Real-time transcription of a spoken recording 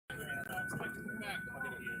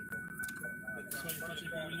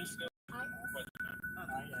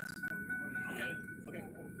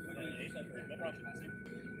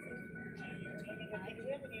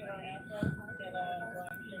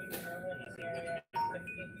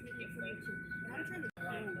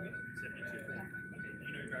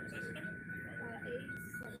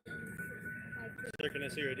Sir, can I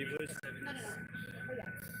see your ID, please?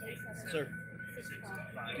 Sir,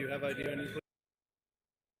 do you have ID on you, please?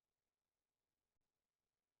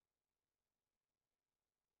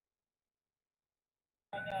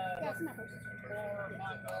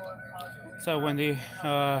 So Wendy,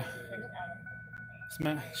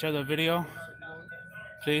 share the video,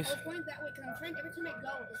 please. I was going that way because I'm trying, every time I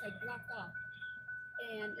go, it's like blocked off.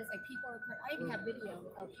 And it's like people are, I even have video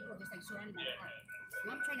of people just like surrounding my car.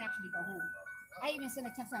 And I'm trying to actually go home. I even sent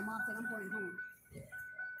a text to my mom saying I'm going home.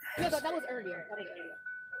 No, that was earlier.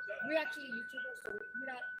 We're actually YouTubers, so we're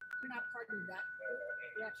not part of that.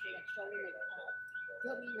 We're actually like showing, like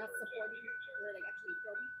filming, not supporting. We're like actually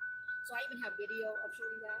filming. So I even have video of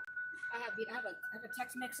showing that. I have a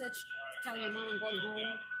text message telling my mom I'm going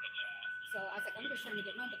home. So I was like, I'm just trying to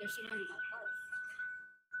get home, but they're surrounding my car.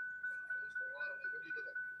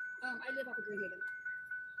 I live up in Green Haven.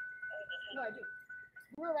 No, I do.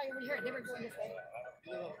 We're right over here. They were going this way.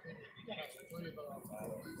 Yeah.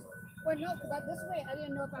 Well, no, but this way, I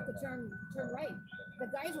didn't know if I could turn right. The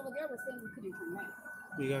guys over there were saying we couldn't turn right.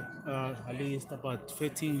 We got at least about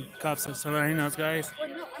 15 cops surrounding us, guys. Well,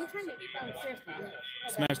 no, I'm trying to seriously.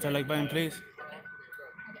 Smash that like button, please. Okay.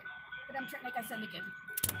 But I'm trying, like I said again.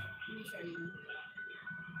 Let me show you.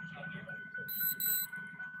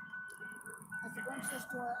 If you're going to the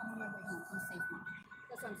store, I'm on my way home. I'm safe now.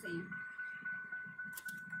 That's what I'm saying.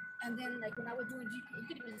 And then, like, when I was doing GPS, you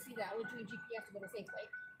could even see that. I was doing GPS to go to Safeway.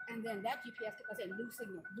 And then that GPS kept saying, lose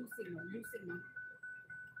signal.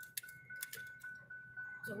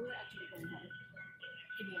 So we're actually going home,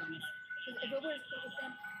 to be honest. Because if it were still with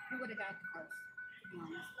them, we would have got the cars, to be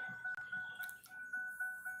honest.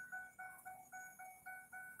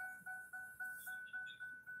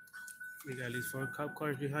 We got at least 4 cop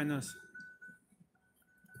cars behind us.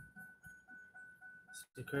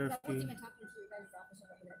 The curfew. I wasn't even talking to your guys' officer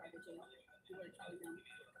over there by the jail. We were telling them.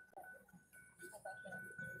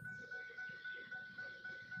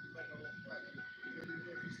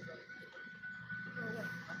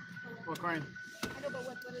 What crime? I know, but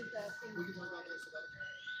what is the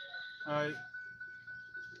thing?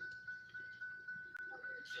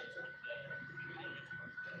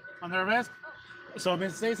 Under arrest? So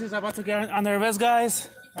Miss Stacy's about to get under arrest, guys.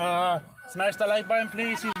 Smash the like button,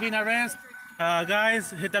 please. She's being arrested.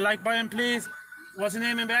 Guys, hit the like button, please. What's your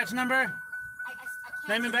name and badge number?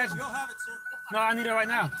 Name and badge. You'll have it, sir. No, I need it right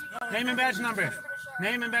now. Name and badge number.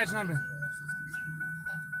 Name and badge number.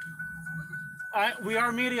 We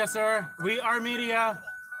are media, sir. We are media.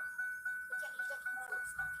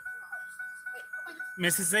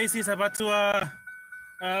 Mrs. Stacy's about to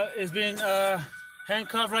is being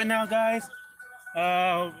handcuffed right now, guys.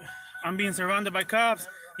 I'm being surrounded by cops.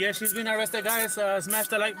 Yeah, she's been arrested, guys. Smash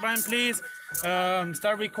the like button, please.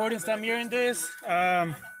 Start recording, start mirroring this.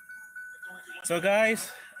 So, guys,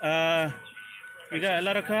 we got a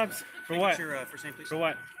lot of cops. For what? Your first name, please. For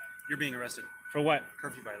what? You're being arrested. For what?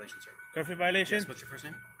 Curfew violation, sir. Curfew violation? Yes, what's your first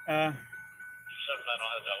name?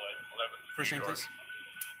 First name, please.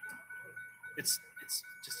 It's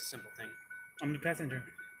just a simple thing. I'm the passenger.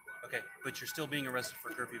 Okay, but you're still being arrested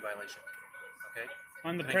for curfew violation. Okay?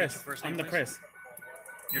 I'm the Can I get press. your first name, I'm the please? press.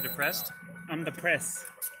 You're depressed? I'm the press.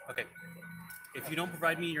 Okay. If you don't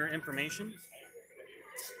provide me your information,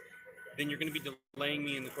 then you're going to be delaying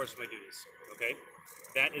me in the course of my duties. Okay?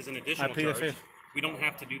 That is an additional plead the charge. fifth. We don't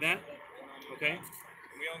have to do that. Okay?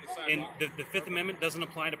 And the Fifth Amendment doesn't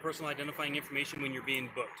apply to personal identifying information when you're being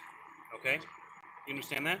booked. Okay? You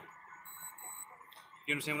understand that?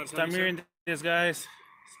 You understand what I'm Start saying? mirroring this, guys.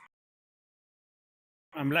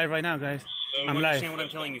 I'm live right now, guys. I'm live. Understand what I'm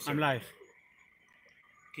telling you, sir? I'm live.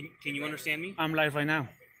 Can you understand me? I'm live right now.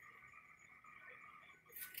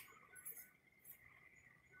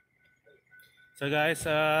 So, guys,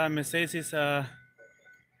 Miss Stacy's arrested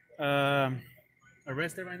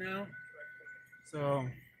right now. So,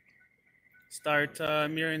 start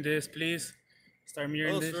mirroring this, please. Start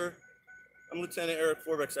mirroring this. Hello, sir. I'm Lieutenant Eric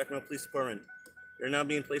Forbeck, Sacramento Police Department. You're now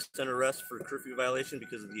being placed under arrest for curfew violation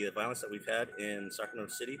because of the violence that we've had in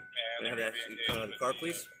Sacramento City. Can I have you actually come out of the car,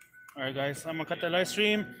 please? All right, guys, I'm gonna cut the live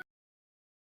stream.